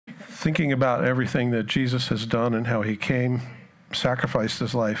thinking about everything that Jesus has done and how he came, sacrificed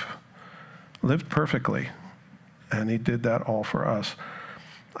his life, lived perfectly, and he did that all for us.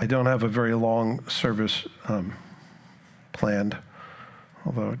 I don't have a very long service planned,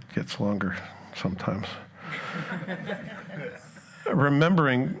 although it gets longer sometimes.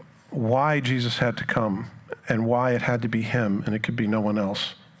 Remembering why Jesus had to come and why it had to be him and it could be no one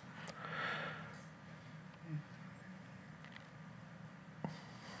else.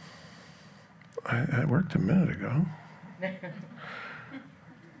 I worked a minute ago.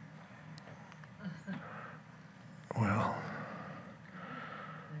 Well,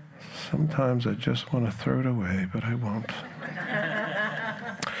 sometimes I just want to throw it away, but I won't.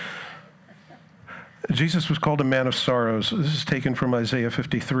 Jesus was called a man of sorrows. This is taken from Isaiah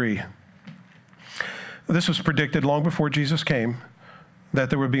 53. This was predicted long before Jesus came, that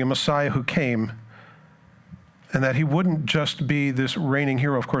there would be a Messiah who came, and that he wouldn't just be this reigning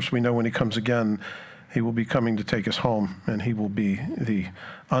hero. Of course, we know when he comes again, he will be coming to take us home, and he will be the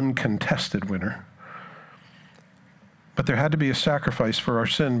uncontested winner. But there had to be a sacrifice for our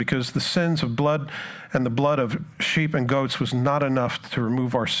sin, because the sins of blood and the blood of sheep and goats was not enough to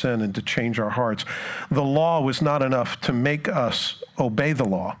remove our sin and to change our hearts. The law was not enough to make us obey the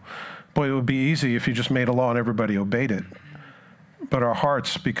law. Boy, it would be easy if you just made a law and everybody obeyed it. But our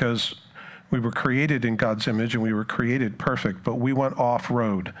hearts, because we were created in God's image and we were created perfect, but we went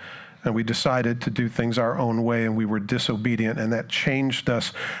off-road and we decided to do things our own way, and we were disobedient, and that changed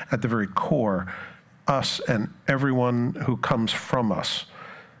us at the very core. Us and everyone who comes from us,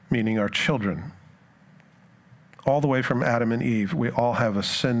 meaning our children. All the way from Adam and Eve, we all have a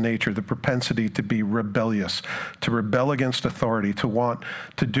sin nature, the propensity to be rebellious, to rebel against authority, to want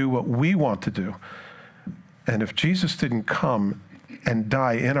to do what we want to do. And if Jesus didn't come and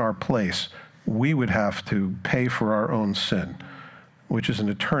die in our place, we would have to pay for our own sin, which is an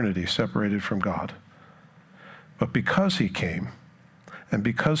eternity separated from God. But because he came, and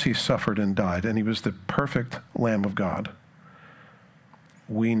because he suffered and died, and he was the perfect Lamb of God,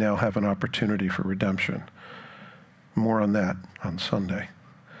 we now have an opportunity for redemption. More on that on Sunday.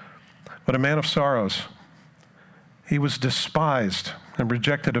 But a man of sorrows, he was despised and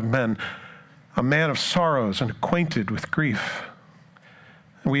rejected of men, a man of sorrows and acquainted with grief.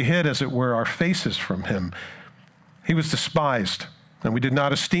 We hid, as it were, our faces from him. He was despised, and we did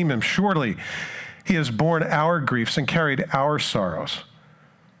not esteem him. Surely he has borne our griefs and carried our sorrows.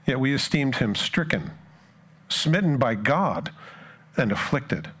 Yet we esteemed him stricken, smitten by God, and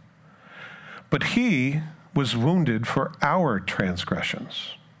afflicted. But he was wounded for our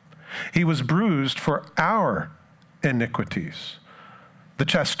transgressions. He was bruised for our iniquities. The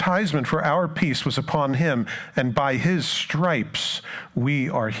chastisement for our peace was upon him, and by his stripes we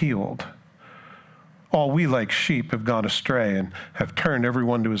are healed. All we like sheep have gone astray and have turned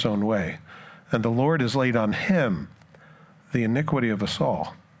everyone to his own way. And the Lord has laid on him the iniquity of us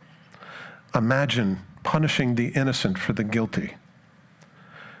all. Imagine punishing the innocent for the guilty.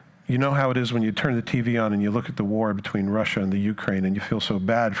 You know how it is when you turn the TV on and you look at the war between Russia and the Ukraine, and you feel so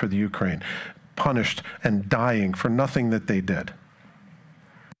bad for the Ukraine, punished and dying for nothing that they did.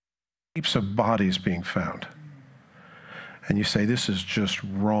 Heaps of bodies being found. And you say, this is just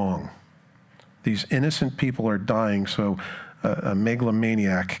wrong. These innocent people are dying so a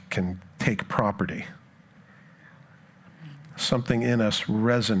megalomaniac can take property. Something in us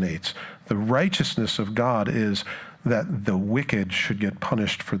resonates. The righteousness of God is that the wicked should get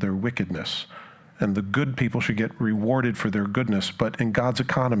punished for their wickedness, and the good people should get rewarded for their goodness. But in God's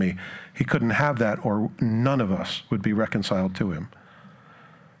economy, he couldn't have that, or none of us would be reconciled to him.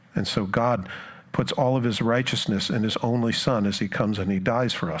 And so God puts all of his righteousness in his only Son as he comes and he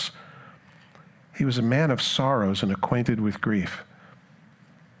dies for us. He was a man of sorrows and acquainted with grief.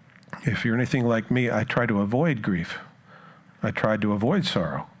 If you're anything like me, I try to avoid grief. I tried to avoid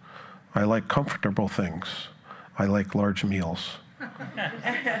sorrow. I like comfortable things. I like large meals.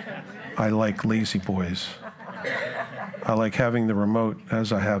 I like lazy boys. I like having the remote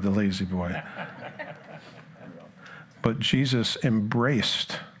as I have the lazy boy. But Jesus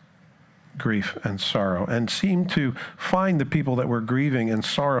embraced grief and sorrow and seemed to find the people that were grieving and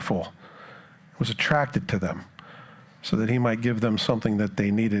sorrowful, was attracted to them so that he might give them something that they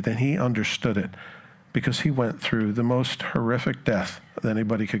needed. And he understood it because he went through the most horrific death that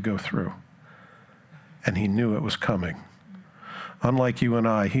anybody could go through. And he knew it was coming. Unlike you and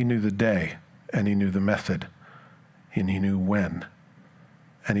I, he knew the day and he knew the method and he knew when.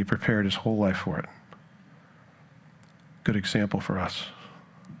 And he prepared his whole life for it. Good example for us.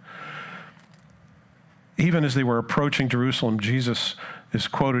 Even as they were approaching Jerusalem, Jesus is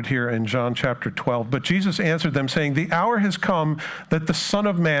quoted here in John chapter 12. But Jesus answered them, saying, "The hour has come that the Son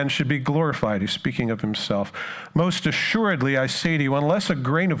of Man should be glorified." He's speaking of himself. "Most assuredly, I say to you, unless a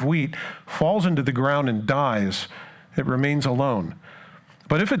grain of wheat falls into the ground and dies, it remains alone.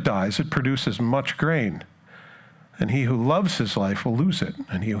 But if it dies, it produces much grain. And he who loves his life will lose it,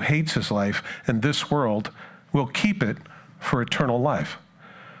 and he who hates his life in this world will keep it for eternal life.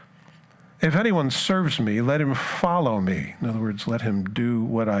 If anyone serves me, let him follow me." In other words, let him do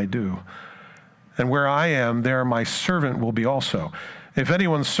what I do. "And where I am, there my servant will be also. If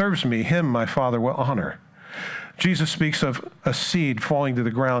anyone serves me, him my Father will honor." Jesus speaks of a seed falling to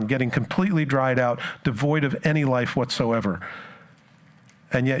the ground, getting completely dried out, devoid of any life whatsoever.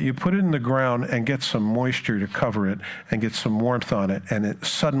 And yet you put it in the ground and get some moisture to cover it and get some warmth on it, and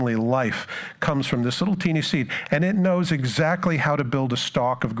suddenly life comes from this little teeny seed. And it knows exactly how to build a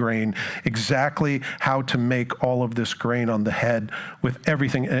stalk of grain, exactly how to make all of this grain on the head with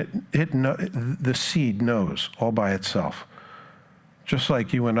everything. The seed knows all by itself. Just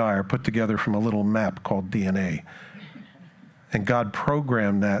like you and I are put together from a little map called DNA. And God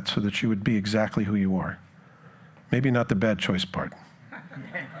programmed that so that you would be exactly who you are. Maybe not the bad choice part,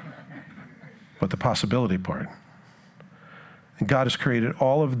 but the possibility part. And God has created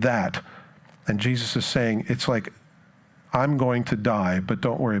all of that. And Jesus is saying, it's like, I'm going to die, but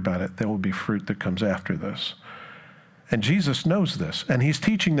don't worry about it. There will be fruit that comes after this. And Jesus knows this, and he's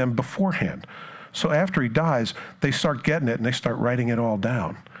teaching them beforehand. So after he dies, they start getting it, and they start writing it all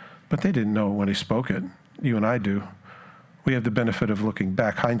down. But they didn't know when he spoke it. You and I do. We have the benefit of looking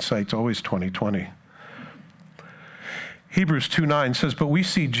back. Hindsight's always 20/20. Hebrews 2:9 says, "But we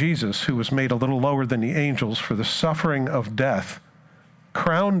see Jesus, who was made a little lower than the angels for the suffering of death,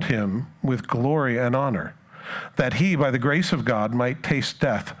 crowned him with glory and honor, that he, by the grace of God, might taste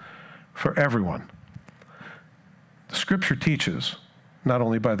death for everyone." The scripture teaches, not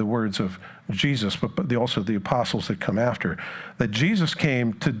only by the words of Jesus, but also the apostles that come after, that Jesus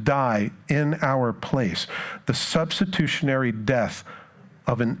came to die in our place, the substitutionary death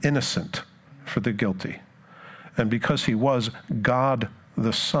of an innocent for the guilty. And because he was God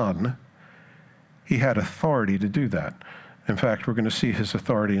the Son, he had authority to do that. In fact, we're going to see his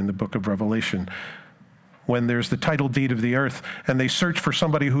authority in the book of Revelation. When there's the title deed of the earth, and they search for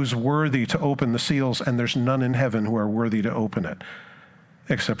somebody who's worthy to open the seals, and there's none in heaven who are worthy to open it,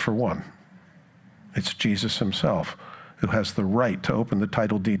 except for one. It's Jesus himself, who has the right to open the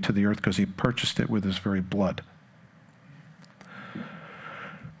title deed to the earth because he purchased it with his very blood.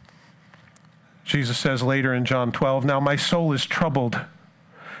 Jesus says later in John 12, "Now my soul is troubled,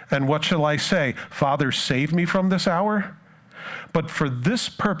 and what shall I say? Father, save me from this hour? But for this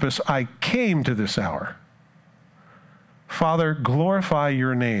purpose I came to this hour. Father, glorify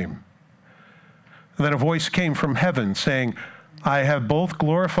your name." And then a voice came from heaven saying, "I have both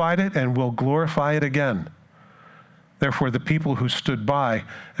glorified it and will glorify it again." Therefore the people who stood by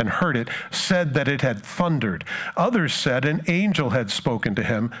and heard it said that it had thundered. Others said an angel had spoken to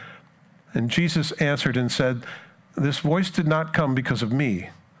him. And Jesus answered and said, "This voice did not come because of me,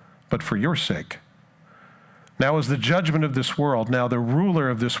 but for your sake. Now is the judgment of this world. Now the ruler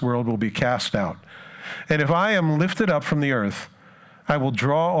of this world will be cast out. And if I am lifted up from the earth, I will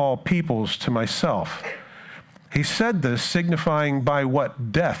draw all peoples to myself." He said this, signifying by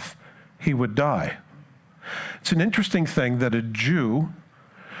what death he would die. It's an interesting thing that a Jew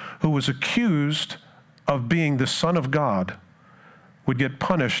who was accused of being the Son of God would get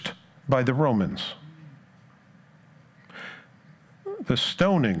punished by the Romans. The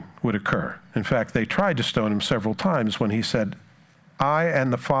stoning would occur. In fact, they tried to stone him several times when he said, "I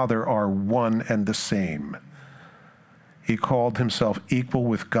and the Father are one and the same." He called himself equal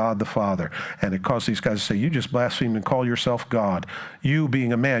with God the Father. And it caused these guys to say, "You just blasphemed and call yourself God. You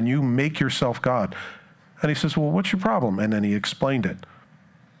being a man, you make yourself God." And he says, "Well, what's your problem?" And then he explained it.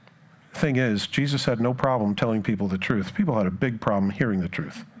 The thing is, Jesus had no problem telling people the truth. People had a big problem hearing the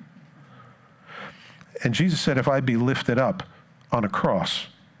truth. And Jesus said, if I be lifted up on a cross,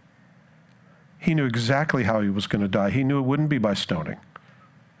 he knew exactly how he was going to die. He knew it wouldn't be by stoning.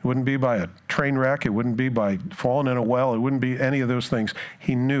 It wouldn't be by a train wreck. It wouldn't be by falling in a well. It wouldn't be any of those things.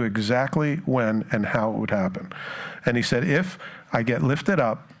 He knew exactly when and how it would happen. And he said, if I get lifted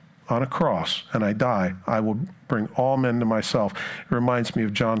up on a cross and I die, I will bring all men to myself. It reminds me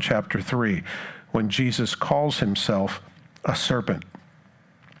of John chapter 3, when Jesus calls himself a serpent.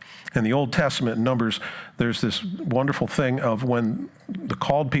 In the Old Testament, in Numbers, there's this wonderful thing of when the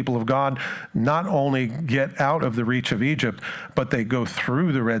called people of God not only get out of the reach of Egypt, but they go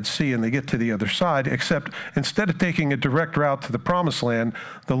through the Red Sea and they get to the other side, except instead of taking a direct route to the Promised Land,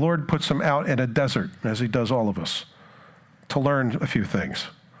 the Lord puts them out in a desert, as he does all of us, to learn a few things.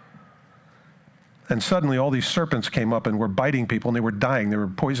 And suddenly all these serpents came up and were biting people and they were dying. They were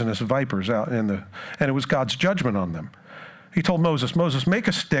poisonous vipers out and it was God's judgment on them. He told Moses, make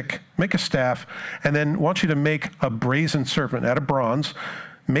a stick, make a staff, and then want you to make a brazen serpent out of bronze.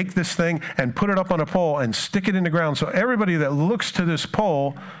 Make this thing and put it up on a pole and stick it in the ground. So everybody that looks to this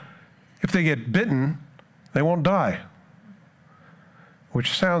pole, if they get bitten, they won't die.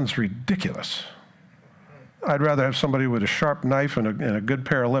 Which sounds ridiculous. I'd rather have somebody with a sharp knife and a good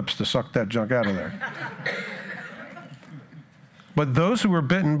pair of lips to suck that junk out of there. But those who were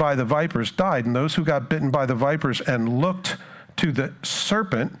bitten by the vipers died, and those who got bitten by the vipers and looked to the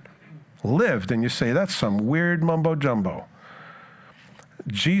serpent lived. And you say, that's some weird mumbo jumbo.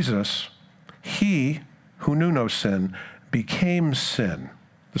 Jesus, he who knew no sin, became sin,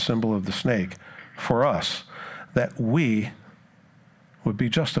 the symbol of the snake, for us, that we would be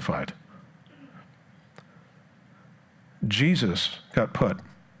justified. Jesus got put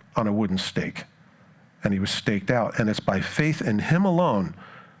on a wooden stake, and he was staked out, and it's by faith in him alone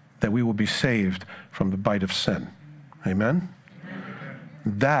that we will be saved from the bite of sin. Amen?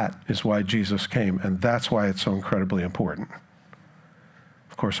 That is why Jesus came, and that's why it's so incredibly important.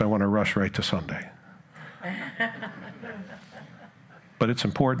 Of course, I want to rush right to Sunday. But it's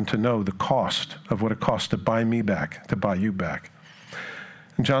important to know the cost of what it costs to buy me back, to buy you back.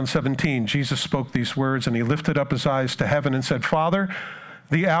 In John 17, Jesus spoke these words, and he lifted up his eyes to heaven and said, Father,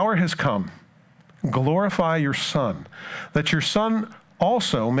 the hour has come. Glorify your Son, that your Son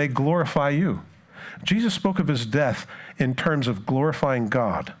also may glorify you. Jesus spoke of his death in terms of glorifying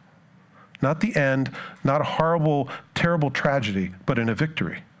God. Not the end, not a horrible, terrible tragedy, but in a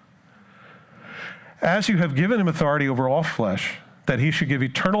victory. As you have given him authority over all flesh, that he should give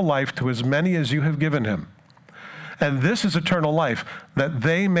eternal life to as many as you have given him. And this is eternal life, that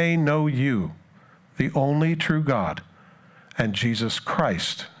they may know you, the only true God, and Jesus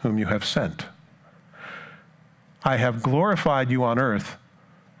Christ, whom you have sent. I have glorified you on earth.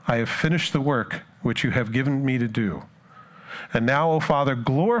 I have finished the work which you have given me to do. And now, O Father,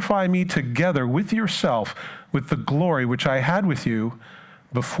 glorify me together with yourself with the glory which I had with you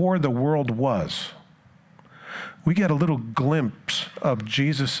before the world was. We get a little glimpse of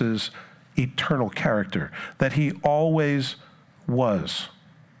Jesus's eternal character, that he always was.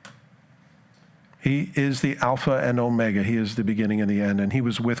 He is the Alpha and Omega. He is the beginning and the end, and he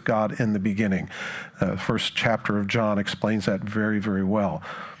was with God in the beginning. First chapter of John explains that very, very well.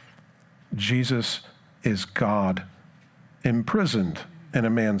 Jesus is God imprisoned in a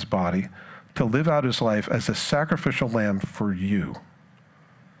man's body to live out his life as a sacrificial lamb for you.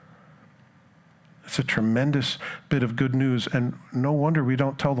 It's a tremendous bit of good news, and no wonder we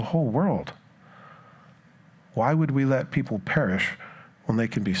don't tell the whole world. Why would we let people perish when they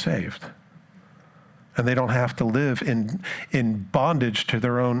can be saved? And they don't have to live in bondage to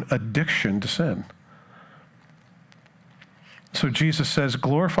their own addiction to sin. So Jesus says,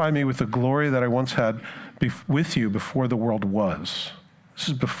 glorify me with the glory that I once had with you before the world was. This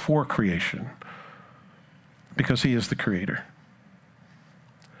is before creation, because he is the creator.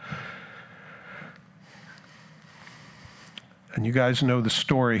 And you guys know the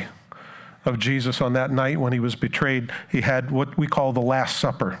story of Jesus on that night when he was betrayed. He had what we call the Last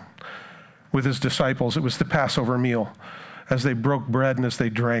Supper with his disciples. It was the Passover meal as they broke bread and as they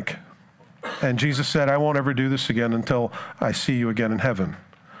drank. And Jesus said, I won't ever do this again until I see you again in heaven.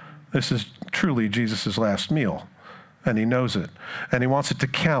 This is truly Jesus' last meal, and he knows it, and he wants it to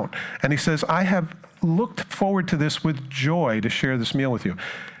count. And he says, I have looked forward to this with joy to share this meal with you.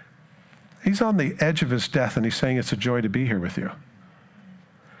 He's on the edge of his death, and he's saying it's a joy to be here with you.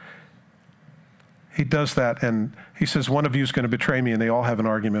 He does that, and he says, one of you is going to betray me, and they all have an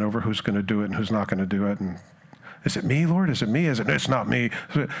argument over who's going to do it and who's not going to do it. And is it me, Lord? Is it me? No, it's not me.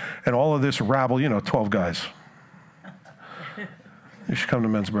 And all of this rabble, 12 guys. You should come to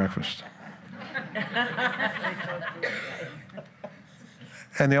men's breakfast.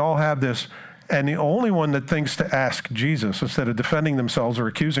 And they all have this, and the only one that thinks to ask Jesus instead of defending themselves or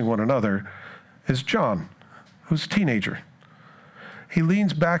accusing one another is John, who's a teenager. He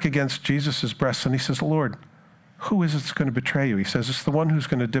leans back against Jesus' breast and he says, Lord, who is it that's going to betray you? He says, it's the one who's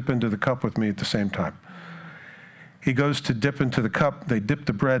going to dip into the cup with me at the same time. He goes to dip into the cup. They dip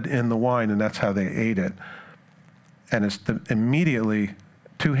the bread in the wine, and that's how they ate it. And immediately,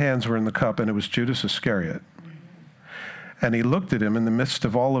 2 hands were in the cup, and it was Judas Iscariot. And he looked at him in the midst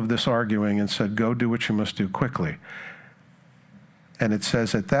of all of this arguing and said, go do what you must do quickly. And it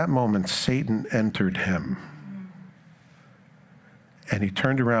says, at that moment, Satan entered him. And he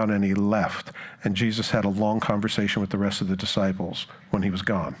turned around and he left. And Jesus had a long conversation with the rest of the disciples when he was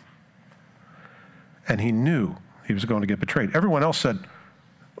gone. And he knew he was going to get betrayed. Everyone else said,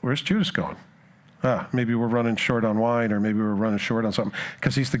 where's Judas going? Maybe we're running short on wine, or maybe we're running short on something,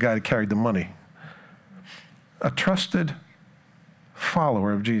 because he's the guy that carried the money. A trusted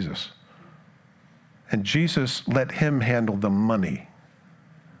follower of Jesus. And Jesus let him handle the money.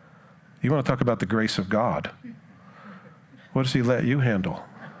 You want to talk about the grace of God? What does he let you handle?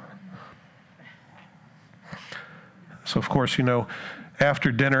 So, of course,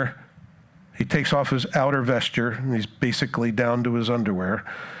 after dinner, he takes off his outer vesture, and he's basically down to his underwear,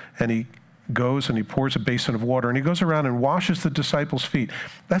 and he goes and he pours a basin of water, and he goes around and washes the disciples' feet.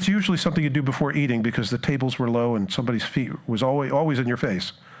 That's usually something you do before eating, because the tables were low and somebody's feet was always in your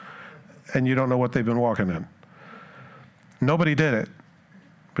face, and you don't know what they've been walking in. Nobody did it,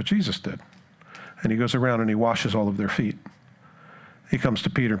 but Jesus did. And he goes around and he washes all of their feet. He comes to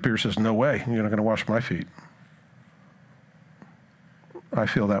Peter, and Peter says, no way, you're not going to wash my feet. I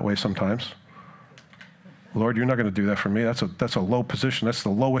feel that way sometimes. Lord, you're not going to do that for me. That's a low position. That's the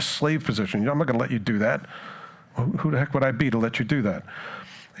lowest slave position. I'm not going to let you do that. Who the heck would I be to let you do that?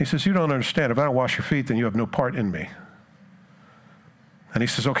 He says, you don't understand. If I don't wash your feet, then you have no part in me. And he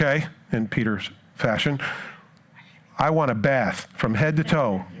says, okay, in Peter's fashion, I want a bath from head to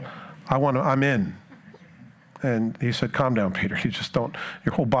toe. I'm in. And he said, calm down, Peter.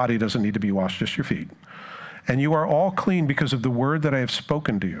 Your whole body doesn't need to be washed, just your feet. And you are all clean because of the word that I have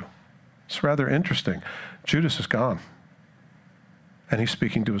spoken to you. It's rather interesting. Judas is gone. And he's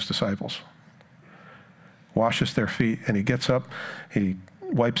speaking to his disciples. Washes their feet, and he gets up, he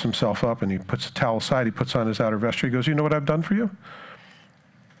wipes himself up, and he puts a towel aside, he puts on his outer vesture. He goes, you know what I've done for you?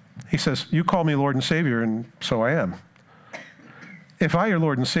 He says, you call me Lord and Savior, and so I am. If I, your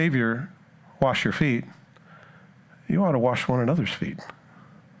Lord and Savior, wash your feet, you ought to wash one another's feet.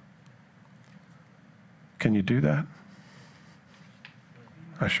 Can you do that?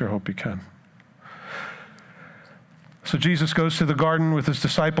 I sure hope you can. So Jesus goes to the garden with his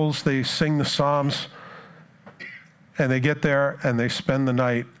disciples. They sing the Psalms, and they get there, and they spend the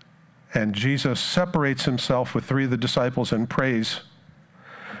night, and Jesus separates himself with 3 of the disciples and prays.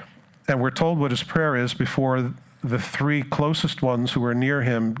 And we're told what his prayer is before the 3 closest ones who are near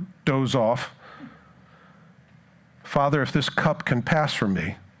him doze off. Father, if this cup can pass from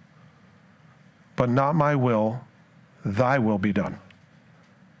me, but not my will, thy will be done.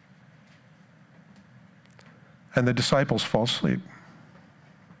 And the disciples fall asleep.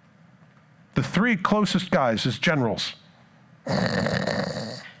 The 3 closest guys, his generals.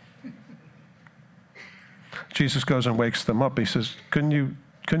 Jesus goes and wakes them up. He says, couldn't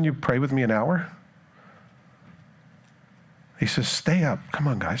you pray with me an hour? He says, stay up. Come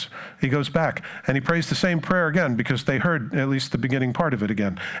on, guys. He goes back, and he prays the same prayer again, because they heard at least the beginning part of it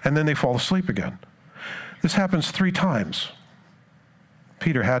again. And then they fall asleep again. This happens 3 times.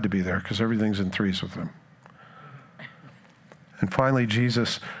 Peter had to be there, because everything's in threes with him. And finally,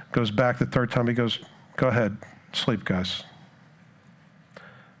 Jesus goes back the 3rd time. He goes, go ahead, sleep, guys.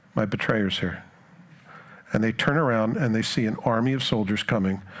 My betrayer's here. And they turn around, and they see an army of soldiers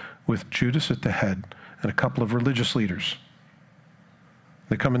coming with Judas at the head and a couple of religious leaders.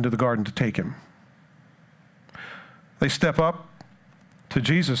 They come into the garden to take him. They step up to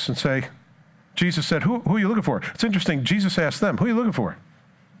Jesus and say, Jesus said, who are you looking for? It's interesting, Jesus asked them, who are you looking for?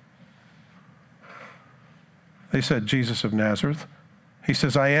 They said, Jesus of Nazareth. He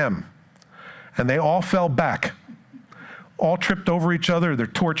says, I am. And they all fell back, all tripped over each other, their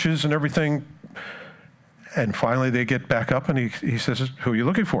torches and everything. And finally they get back up, and he says, who are you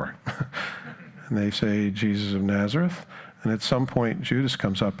looking for? And they say, Jesus of Nazareth. And at some point, Judas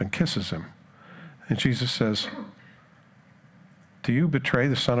comes up and kisses him. And Jesus says, do you betray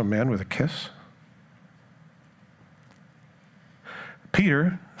the Son of Man with a kiss?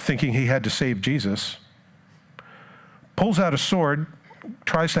 Peter, thinking he had to save Jesus, pulls out a sword,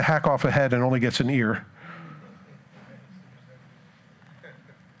 tries to hack off a head, and only gets an ear.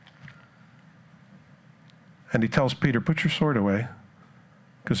 And he tells Peter, put your sword away,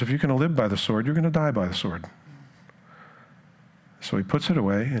 because if you're going to live by the sword, you're going to die by the sword. So he puts it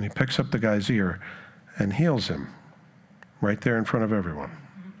away, and he picks up the guy's ear and heals him right there in front of everyone.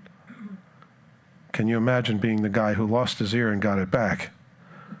 Can you imagine being the guy who lost his ear and got it back?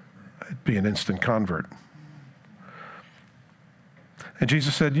 It'd be an instant convert. And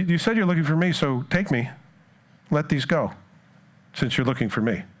Jesus said, you said you're looking for me, so take me. Let these go, since you're looking for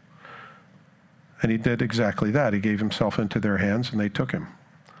me. And he did exactly that. He gave himself into their hands, and they took him.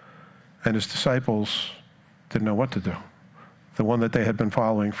 And his disciples didn't know what to do. The one that they had been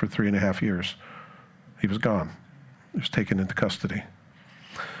following for 3.5 years, he was gone. He was taken into custody.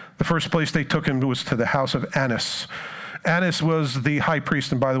 The first place they took him was to the house of Annas. Annas was the high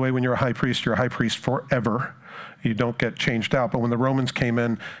priest, and by the way, when you're a high priest forever. You don't get changed out. But when the Romans came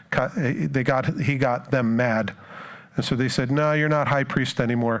in, he got them mad. And so they said, no, you're not high priest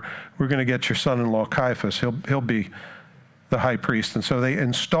anymore. We're going to get your son-in-law Caiaphas. He'll be the high priest. And so they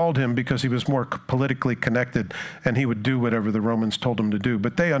installed him because he was more politically connected, and he would do whatever the Romans told him to do.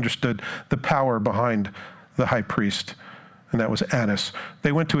 But they understood the power behind the high priest, and that was Annas.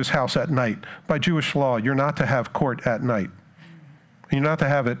 They went to his house at night. By Jewish law, you're not to have court at night. You're not to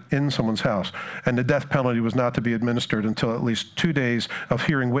have it in someone's house. And the death penalty was not to be administered until at least 2 days of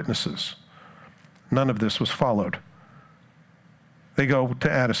hearing witnesses. None of this was followed. They go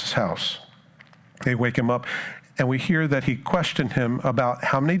to Annas' house. They wake him up, and we hear that he questioned him about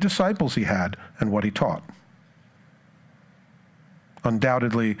how many disciples he had and what he taught.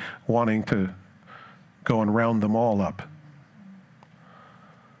 Undoubtedly wanting to go and round them all up.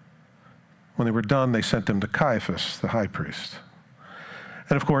 When they were done, they sent him to Caiaphas, the high priest.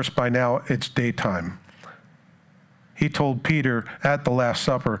 And of course, by now, it's daytime. He told Peter at the Last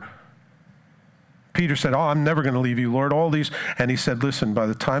Supper, Peter said, I'm never going to leave you, Lord, all these. And he said, listen, by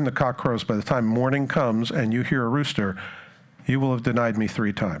the time the cock crows, by the time morning comes and you hear a rooster, you will have denied me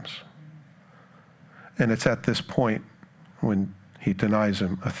 3 times. And it's at this point when he denies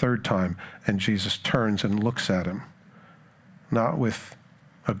him a 3rd time, and Jesus turns and looks at him, not with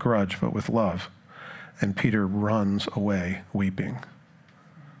a grudge, but with love. And Peter runs away weeping.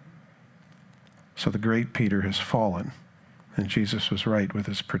 So the great Peter has fallen, and Jesus was right with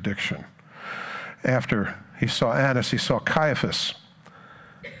his prediction. After he saw Annas, he saw Caiaphas.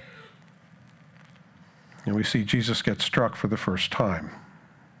 And we see Jesus get struck for the first time.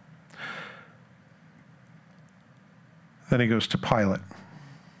 Then he goes to Pilate.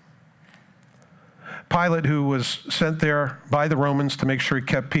 Pilate, who was sent there by the Romans to make sure he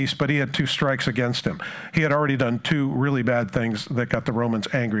kept peace, but he had 2 strikes against him. He had already done 2 really bad things that got the Romans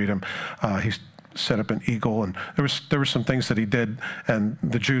angry at him. He set up an eagle, and there were some things that he did, and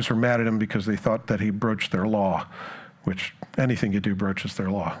the Jews were mad at him because they thought that he broached their law, which anything you do broaches their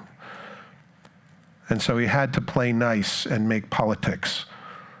law. And so he had to play nice and make politics.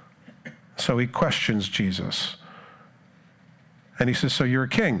 So he questions Jesus. And he says, so you're a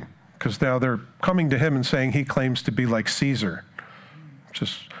king? Because now they're coming to him and saying he claims to be like Caesar, which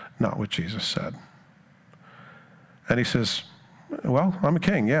is not what Jesus said. And he says, well, I'm a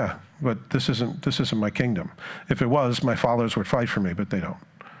king, yeah, but this isn't my kingdom. If it was, my followers would fight for me, but they don't,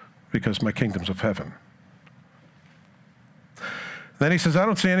 because my kingdom's of heaven. Then he says, I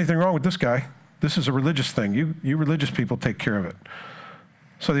don't see anything wrong with this guy. This is a religious thing. You religious people take care of it.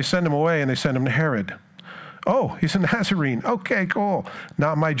 So they send him away, and they send him to Herod. Oh, he's a Nazarene. Okay, cool.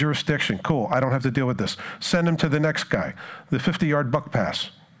 Not my jurisdiction. Cool. I don't have to deal with this. Send him to the next guy, the 50-yard buck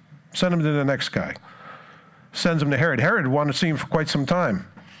pass. Send him to the next guy. Sends him to Herod. Herod wanted to see him for quite some time.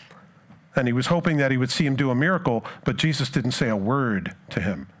 And he was hoping that he would see him do a miracle, but Jesus didn't say a word to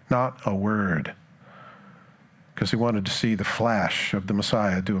him. Not a word. Because he wanted to see the flash of the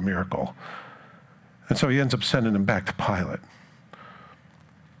Messiah do a miracle. And so he ends up sending him back to Pilate.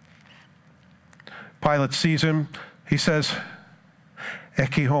 Pilate sees him. He says,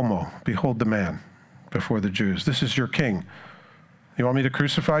 Ecce homo, behold the man, before the Jews. This is your king. You want me to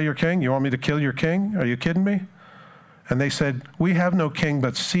crucify your king? You want me to kill your king? Are you kidding me? And they said, we have no king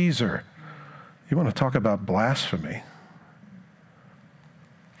but Caesar. You want to talk about blasphemy?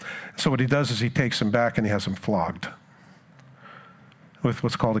 So what he does is he takes him back and he has him flogged with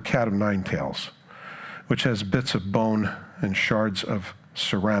what's called a cat of 9 tails, which has bits of bone and shards of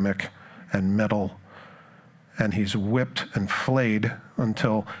ceramic and metal. And he's whipped and flayed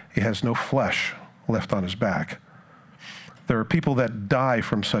until he has no flesh left on his back. There are people that die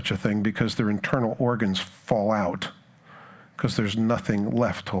from such a thing because their internal organs fall out, because there's nothing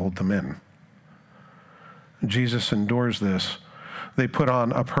left to hold them in. Jesus endures this. They put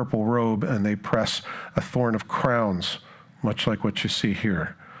on a purple robe and they press a thorn of crowns, much like what you see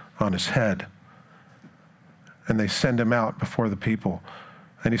here, on his head. And they send him out before the people.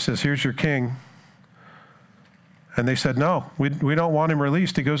 And he says, here's your king. And they said, no, we don't want him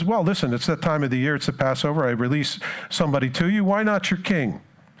released. He goes, well, listen, it's that time of the year. It's the Passover. I release somebody to you. Why not your king?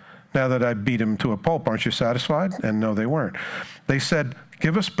 Now that I beat him to a pulp, aren't you satisfied? And no, they weren't. They said,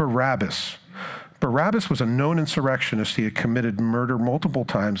 give us Barabbas. Barabbas was a known insurrectionist. He had committed murder multiple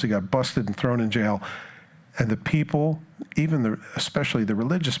times. He got busted and thrown in jail. And the people, especially the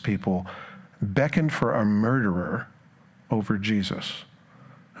religious people, beckoned for a murderer over Jesus,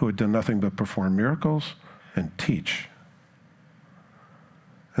 who had done nothing but perform miracles and teach.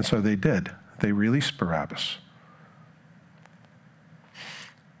 And so they did. They released Barabbas.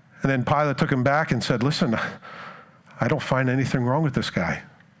 And then Pilate took him back and said, listen, I don't find anything wrong with this guy.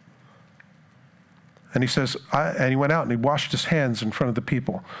 And he says, and he went out and he washed his hands in front of the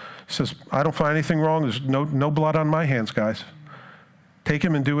people. He says, I don't find anything wrong. There's no blood on my hands, guys. Take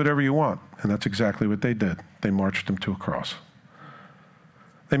him and do whatever you want. And that's exactly what they did. They marched him to a cross.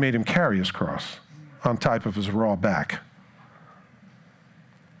 They made him carry his cross on top of his raw back.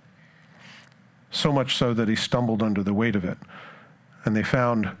 So much so that he stumbled under the weight of it. And they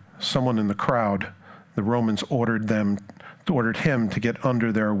found someone in the crowd. The Romans ordered him to get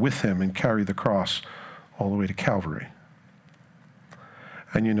under there with him and carry the cross all the way to Calvary.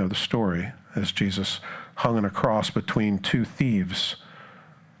 And you know the story, as Jesus hung on a cross between two thieves.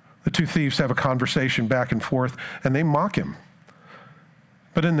 The two thieves have a conversation back and forth, and they mock him.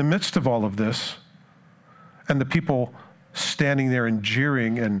 But in the midst of all of this, and the people standing there and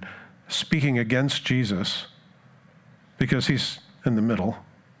jeering and speaking against Jesus, because he's in the middle,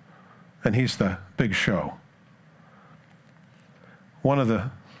 and he's the big show, one of the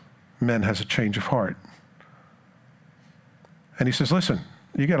men has a change of heart. And he says, listen,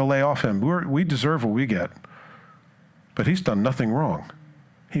 you got to lay off him. We deserve what we get. But he's done nothing wrong.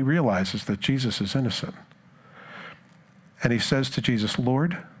 He realizes that Jesus is innocent. And he says to Jesus,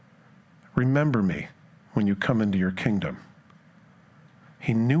 Lord, remember me when you come into your kingdom.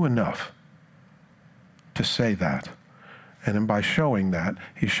 He knew enough to say that. And then by showing that,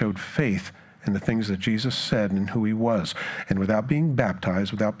 he showed faith in the things that Jesus said and who he was. And without being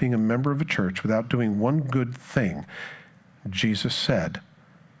baptized, without being a member of a church, without doing one good thing, Jesus said,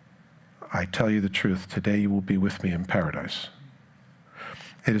 I tell you the truth, today you will be with me in paradise.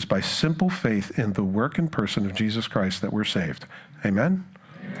 It is by simple faith in the work and person of Jesus Christ that we're saved. Amen?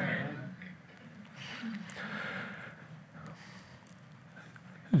 Amen.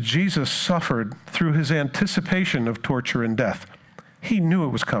 Jesus suffered through his anticipation of torture and death. He knew it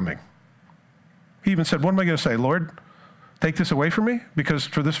was coming. He even said, what am I going to say, Lord? Take this away from me? Because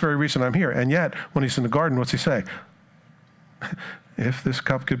for this very reason I'm here. And yet, when he's in the garden, what's he say? If this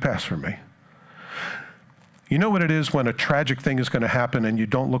cup could pass from me. You know what it is when a tragic thing is going to happen and you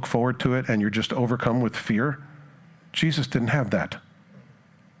don't look forward to it and you're just overcome with fear? Jesus didn't have that.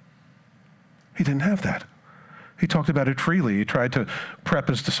 He didn't have that. He talked about it freely. He tried to prep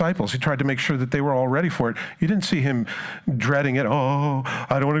his disciples. He tried to make sure that they were all ready for it. You didn't see him dreading it. Oh,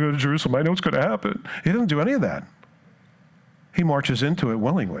 I don't want to go to Jerusalem. I know what's going to happen. He didn't do any of that. He marches into it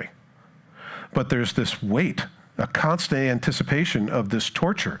willingly. But there's this weight, a constant anticipation of this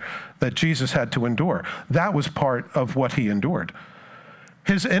torture that Jesus had to endure. That was part of what he endured.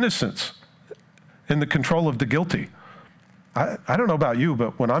 His innocence in the control of the guilty. I don't know about you,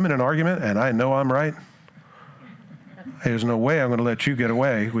 but when I'm in an argument and I know I'm right, there's no way I'm going to let you get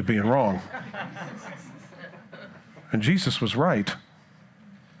away with being wrong. And Jesus was right.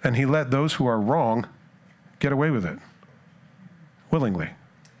 And he let those who are wrong get away with it willingly.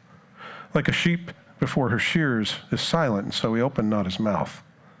 Like a sheep before her shears is silent, and so he opened not his mouth.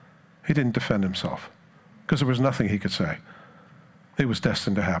 He didn't defend himself because there was nothing he could say. It was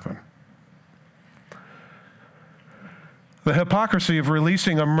destined to happen. The hypocrisy of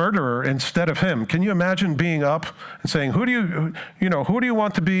releasing a murderer instead of him. Can you imagine being up and saying, who do you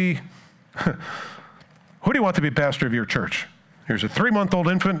want to be, who do you want to be pastor of your church? Here's a 3-month-old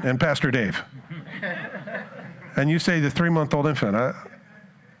infant and Pastor Dave. And you say the 3-month-old infant,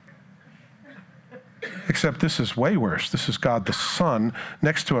 except this is way worse. This is God the Son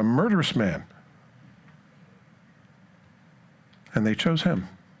next to a murderous man. And they chose him.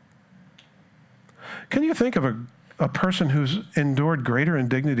 Can you think of a person who's endured greater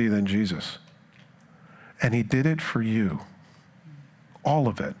indignity than Jesus? And he did it for you. All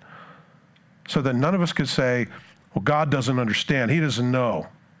of it. So that none of us could say, well, God doesn't understand. He doesn't know.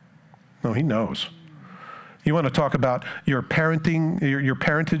 No, he knows. You want to talk about your parenting, your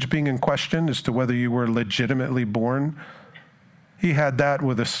parentage being in question as to whether you were legitimately born? He had that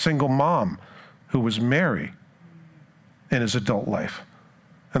with a single mom who was Mary in his adult life.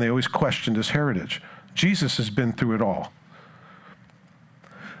 And they always questioned his heritage. Jesus has been through it all.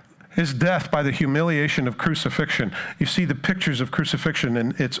 His death by the humiliation of crucifixion. You see the pictures of crucifixion,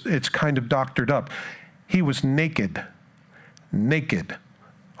 and it's kind of doctored up. He was naked. Naked.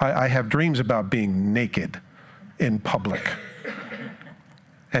 I have dreams about being naked in public.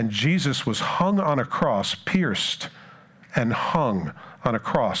 And Jesus was hung on a cross, pierced and hung on a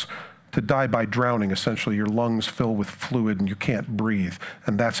cross. to die by drowning. Essentially, your lungs fill with fluid and you can't breathe,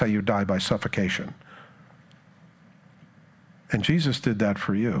 and that's how you die, by suffocation. And Jesus did that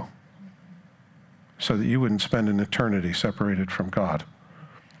for you, so that you wouldn't spend an eternity separated from God.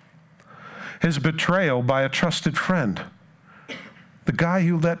 His betrayal by a trusted friend, the guy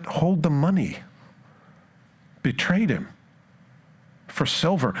who let hold the money, betrayed him for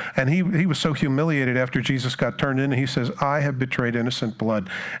silver. And he was so humiliated after Jesus got turned in. He says, I have betrayed innocent blood.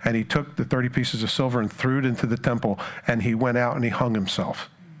 And he took the 30 pieces of silver and threw it into the temple, and he went out and he hung himself.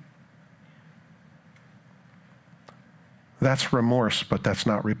 That's remorse, but that's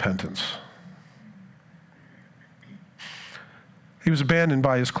not repentance. He was abandoned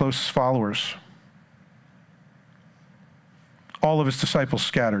by his closest followers. All of his disciples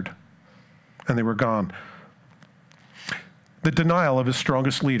scattered, and they were gone. The denial of his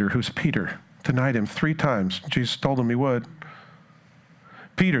strongest leader, who's Peter, denied him 3 times. Jesus told him he would.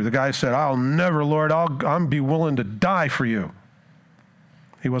 Peter, the guy said, I'll never, Lord, I'll be willing to die for you.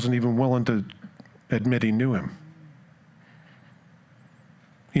 He wasn't even willing to admit he knew him.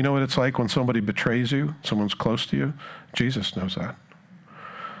 You know what it's like when somebody betrays you, someone's close to you? Jesus knows that.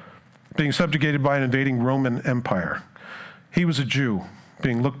 Being subjugated by an invading Roman Empire. He was a Jew,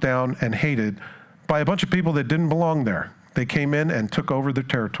 being looked down and hated by a bunch of people that didn't belong there. They came in and took over their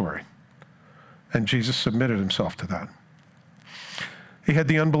territory. And Jesus submitted himself to that. He had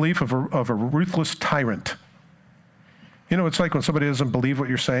the unbelief of a ruthless tyrant. You know what it's like when somebody doesn't believe what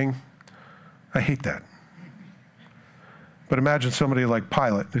you're saying? I hate that. But imagine somebody like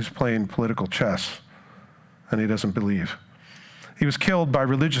Pilate who's playing political chess and he doesn't believe. He was killed by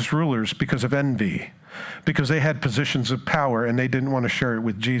religious rulers because of envy, because they had positions of power and they didn't want to share it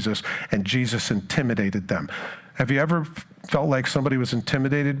with Jesus, and Jesus intimidated them. Have you ever felt like somebody was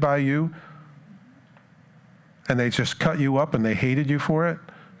intimidated by you and they just cut you up and they hated you for it?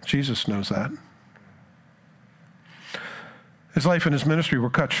 Jesus knows that. His life and his ministry were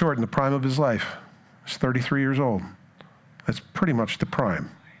cut short in the prime of his life. He's 33 years old. That's pretty much the prime.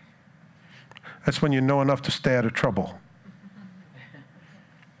 That's when you know enough to stay out of trouble.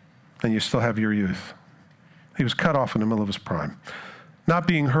 And you still have your youth. He was cut off in the middle of his prime, not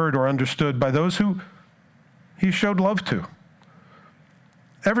being heard or understood by those who he showed love to.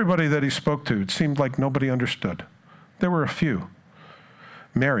 Everybody that he spoke to, it seemed like nobody understood. There were a few.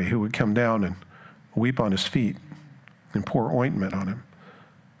 Mary, who would come down and weep on his feet and pour ointment on him.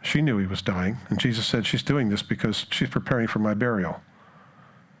 She knew he was dying, and Jesus said, she's doing this because she's preparing for my burial,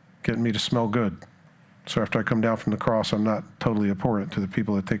 getting me to smell good. So after I come down from the cross, I'm not totally abhorrent to the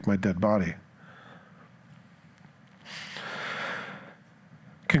people that take my dead body.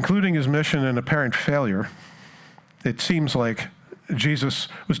 Concluding his mission in apparent failure, it seems like Jesus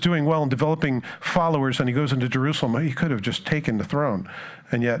was doing well in developing followers, and he goes into Jerusalem. He could have just taken the throne,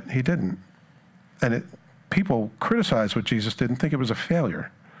 and yet he didn't. And people criticized what Jesus did and think it was a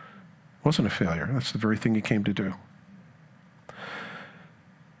failure. It wasn't a failure. That's the very thing he came to do.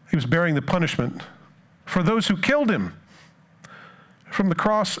 He was bearing the punishment for those who killed him. From the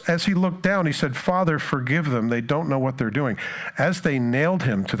cross, as he looked down, he said, Father, forgive them. They don't know what they're doing. As they nailed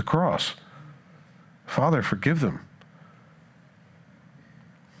him to the cross, Father, forgive them.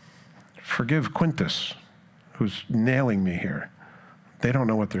 Forgive Quintus, who's nailing me here. They don't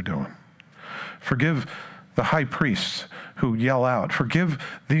know what they're doing. Forgive the high priests who yell out. Forgive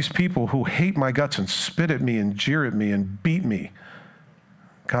these people who hate my guts and spit at me and jeer at me and beat me.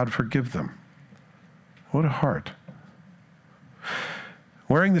 God, forgive them. What a heart.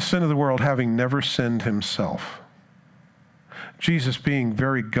 Wearing the sin of the world, having never sinned himself. Jesus, being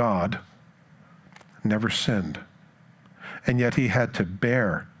very God, never sinned. And yet he had to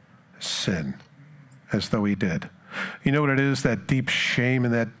bear sin as though he did. You know what it is, that deep shame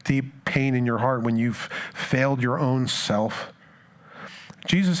and that deep pain in your heart when you've failed your own self?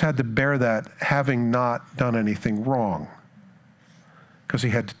 Jesus had to bear that having not done anything wrong, because he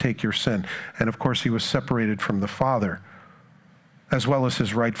had to take your sin. And of course, he was separated from the Father, as well as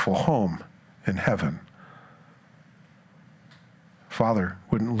his rightful home in heaven. Father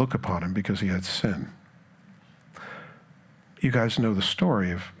wouldn't look upon him because he had sin. You guys know the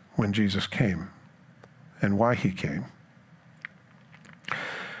story of when Jesus came and why he came.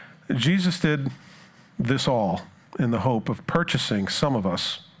 Jesus did this all in the hope of purchasing some of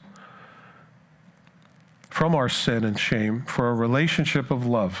us from our sin and shame for a relationship of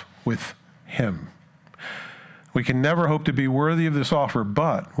love with him. We can never hope to be worthy of this offer,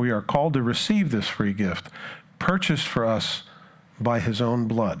 but we are called to receive this free gift, purchased for us by his own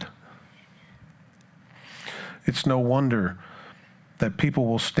blood. It's no wonder that people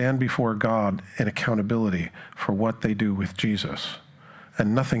will stand before God in accountability for what they do with Jesus,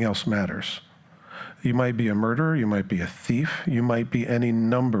 and nothing else matters. You might be a murderer, you might be a thief, you might be any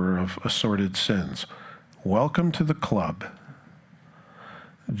number of assorted sins. Welcome to the club.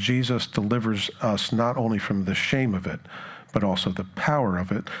 Jesus delivers us not only from the shame of it, but also the power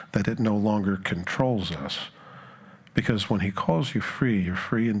of it, that it no longer controls us. Because when he calls you free, you're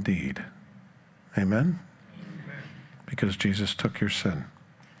free indeed. Amen? Because Jesus took your sin.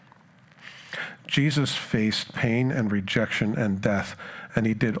 Jesus faced pain and rejection and death, and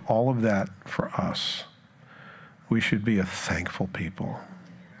he did all of that for us. We should be a thankful people.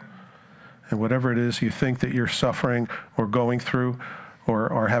 And whatever it is you think that you're suffering or going through or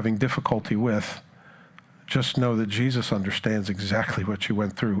are having difficulty with, just know that Jesus understands exactly what you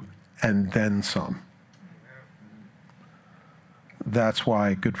went through and then some. That's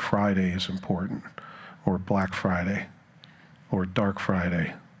why Good Friday is important, or Black Friday, or Dark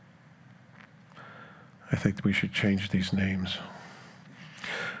Friday. I think we should change these names.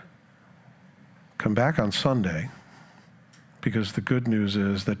 Come back on Sunday, because the good news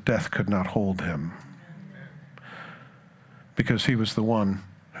is that death could not hold him, because he was the one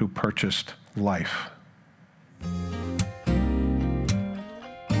who purchased life.